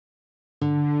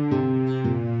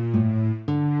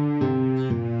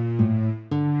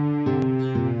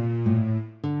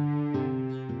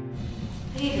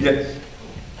Yes.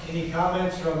 Any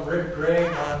comments from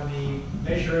Grigg on the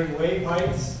measuring wave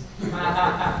heights?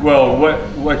 Well,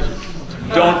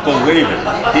 don't believe it.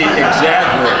 He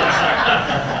exaggerates.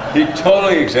 He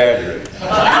totally exaggerates.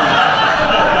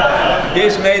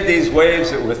 He's made these waves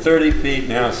that were 30 feet,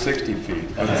 now 60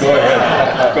 feet. Go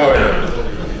ahead. Go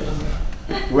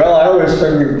ahead. Well, I always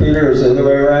figured Peter was the other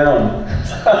way around.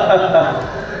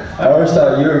 I always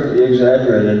thought you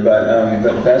exaggerated,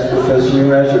 but that's because you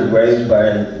measured waves by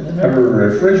the number of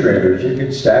refrigerators you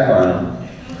could stack on them,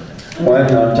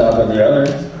 one on top of the other.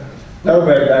 No,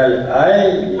 but I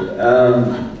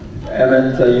am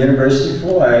at the University of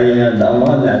Hawaii, and I'm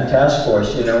on that task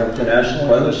force, you know, with the National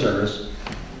Weather Service.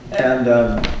 And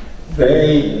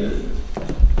they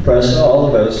pressed all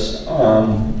of us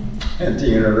at the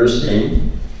university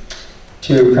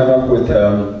to come up with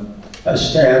a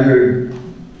standard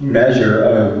measure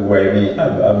of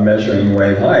measuring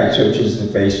wave heights, which is the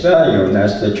face value, and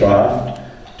that's the trough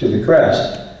to the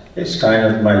crest. It's kind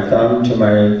of my thumb to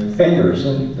my fingers,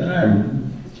 and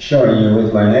I'm showing you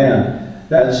with my hand.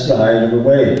 That's the height of a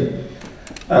wave.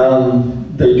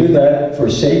 They do that for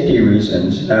safety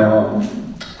reasons. Now,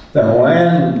 the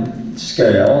Hawaiian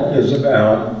scale is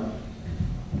about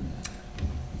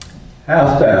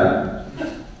half that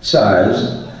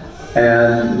size,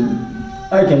 and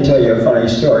I can tell you a funny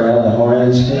story how the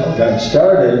Hawaiian scale got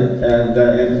started, and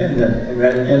in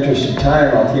that interest of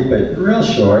time, I'll keep it real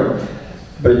short.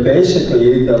 But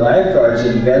basically, the lifeguards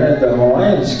invented the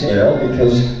Hawaiian scale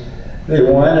because they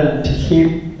wanted to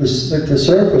keep the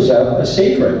surface up a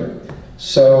secret.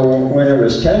 So when it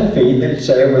was 10 feet, they'd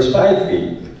say it was 5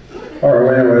 feet. Or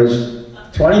when it was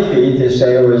 20 feet, they'd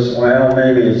say it was, well,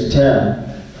 maybe it's 10.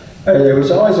 It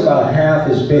was always about half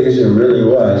as big as it really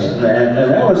was. And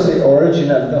that was the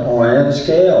origin of the Hawaiian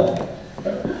scale.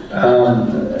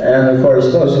 And of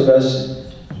course, those of us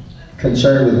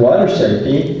concerned with water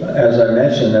safety, as I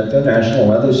mentioned at the National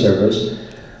Weather Service,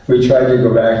 we tried to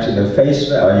go back to the face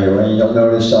value, and you'll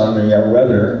notice on the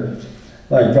weather,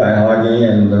 like Guy Hoggy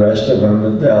and the rest of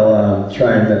them, they'll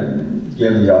try and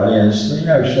give the audience the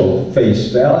actual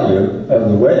face value of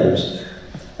the waves.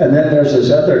 And then there's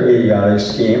this other idiotic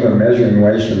scheme of measuring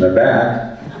waves from the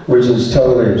back, which is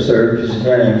totally absurd because you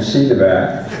can't even see the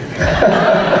back.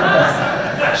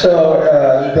 So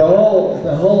the whole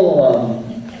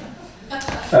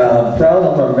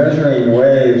problem of measuring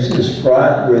waves is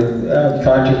fraught with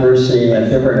controversy and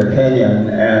different opinion,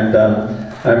 and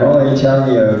I'm only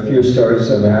telling you a few stories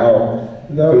of how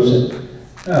those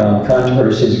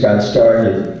controversies got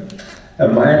started.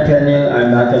 In my opinion,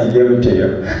 I'm not going to give it to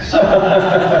you.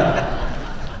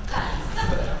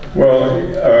 Well,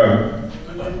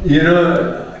 you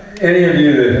know, any of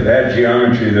you that have had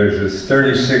geometry, there's this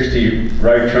 30-60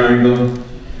 right triangle.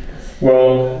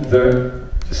 Well, the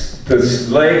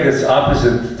leg that's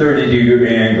opposite the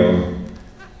 30-degree angle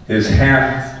is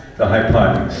half the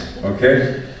hypotenuse,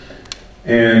 okay?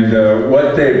 And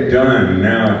what they've done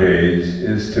nowadays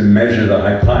is to measure the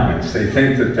hypotenuse. They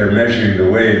think that they're measuring the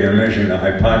wave, they're measuring the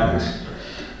hypotenuse.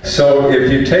 So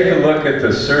if you take a look at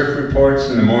the surf reports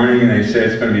in the morning and they say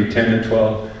it's going to be 10 to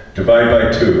 12, divide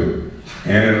by 2,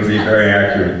 and it'll be very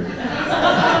accurate.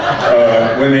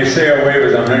 When they say a wave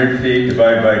is 100 feet,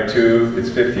 divide by 2, it's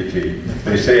 50 feet.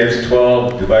 They say it's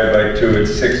 12, divide by 2,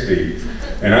 it's 6 feet.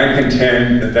 And I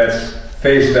contend that that's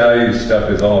face value stuff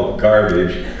is all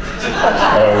garbage.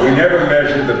 We never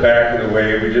measured the back of the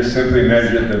wave, we just simply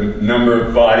measured the number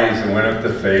of bodies that went up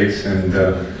the face, and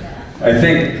I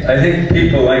think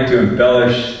people like to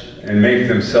embellish and make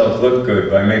themselves look good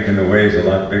by making the waves a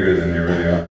lot bigger than they really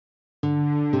are.